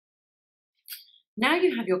Now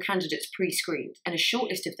you have your candidates pre-screened and a short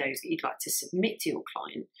list of those that you'd like to submit to your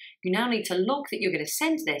client, you now need to log that you're going to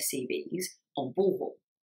send their CVs on Bullhorn.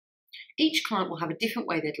 Each client will have a different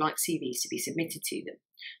way they'd like CVs to be submitted to them.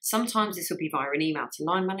 Sometimes this will be via an email to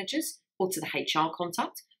line managers or to the HR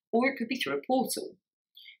contact, or it could be through a portal.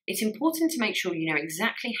 It's important to make sure you know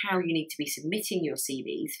exactly how you need to be submitting your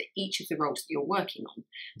CVs for each of the roles that you're working on.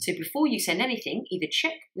 So before you send anything, either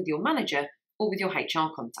check with your manager or with your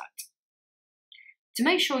HR contact. To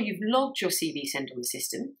make sure you've logged your CV send on the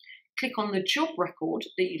system, click on the job record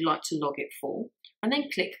that you'd like to log it for, and then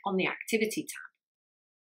click on the Activity tab.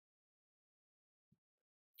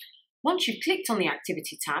 Once you've clicked on the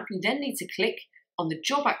Activity tab, you then need to click on the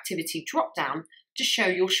Job Activity drop-down to show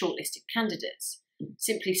your shortlisted candidates.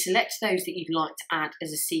 Simply select those that you'd like to add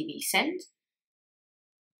as a CV send,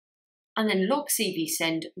 and then log CV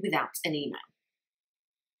send without an email.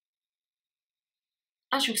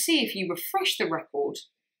 As you'll see, if you refresh the record,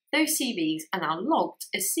 those CVs are now logged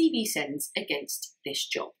as CV sends against this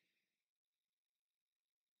job.